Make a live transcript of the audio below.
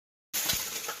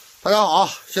大家好，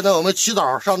现在我们起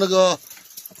早上这个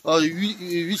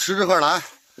鱼池这块来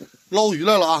捞鱼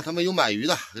来了啊！他们有买鱼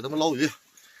的，给他们捞鱼。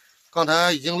刚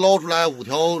才已经捞出来5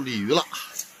条鲤鱼了，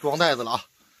装袋子了啊，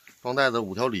装袋子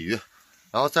5条鲤鱼，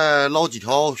然后再捞几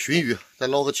条鲟鱼，再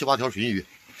捞个7、8条鲟鱼。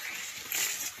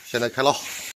现在开捞，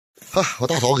我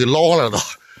大嫂给捞上来了，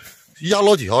一家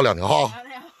捞几条？2条啊？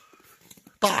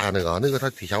大呀，那个它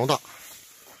挺嫌乎大。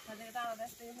把这个大的再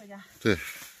背回家。对。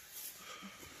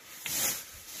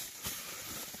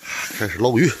开始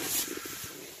捞鱼，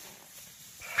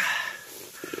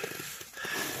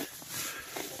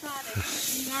大的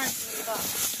1、2只吧。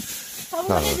他不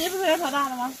说那谁不是要炒大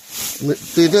的吗？那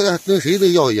谁的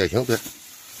要也行，对，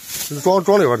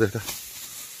装里边对。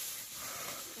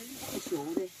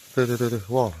对，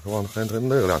忘了，还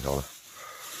那有2条呢。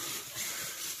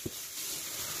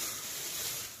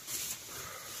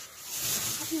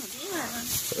还挺有劲呢。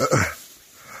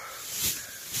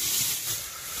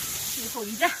最后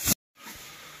一站。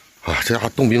这家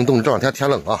冻冰冻这2天天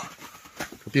冷啊，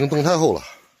这冰冻太厚了，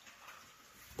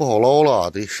不好捞了，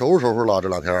得收拾了这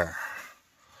2天。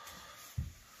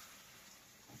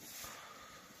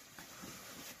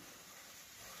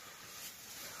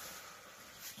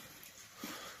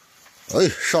哎，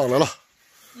上来了！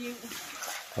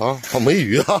啊，没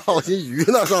鱼啊，我寻鱼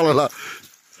呢，上来了，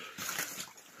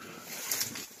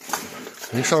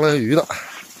没上来鱼呢。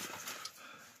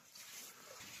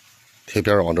贴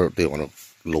边往这得往这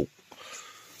搂，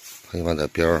它一般在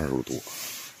边上肉多。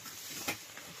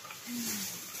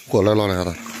过来，捞来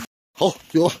的，好，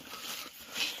有，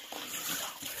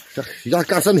这一下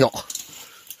干3条，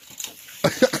哎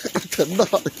呀，真的，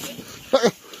哎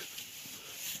呀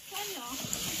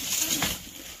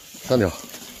，3条，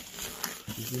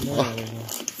啊，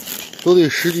都得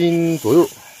10斤左右。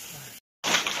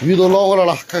鱼都捞回来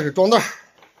了，开始装袋，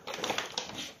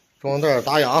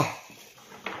打养。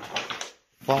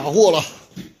发货了，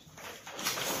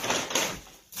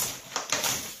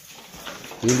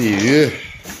有鲤鱼、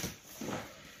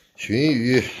鲟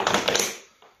鱼，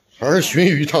还是鲟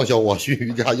鱼畅销啊！鲟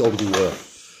鱼家要不多呀。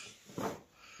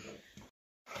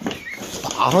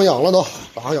打上养了都，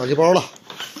打上养鸡包了，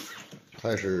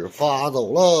开始发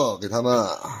走了，给他们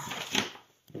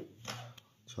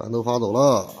全都发走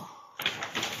了。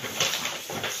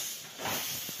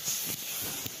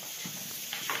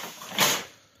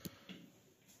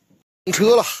上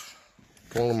车了，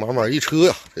装了满满一车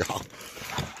呀！这家伙，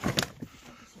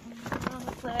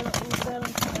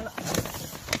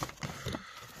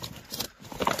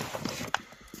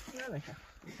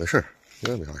没事，应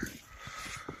该没啥事。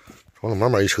装了满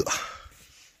满一车。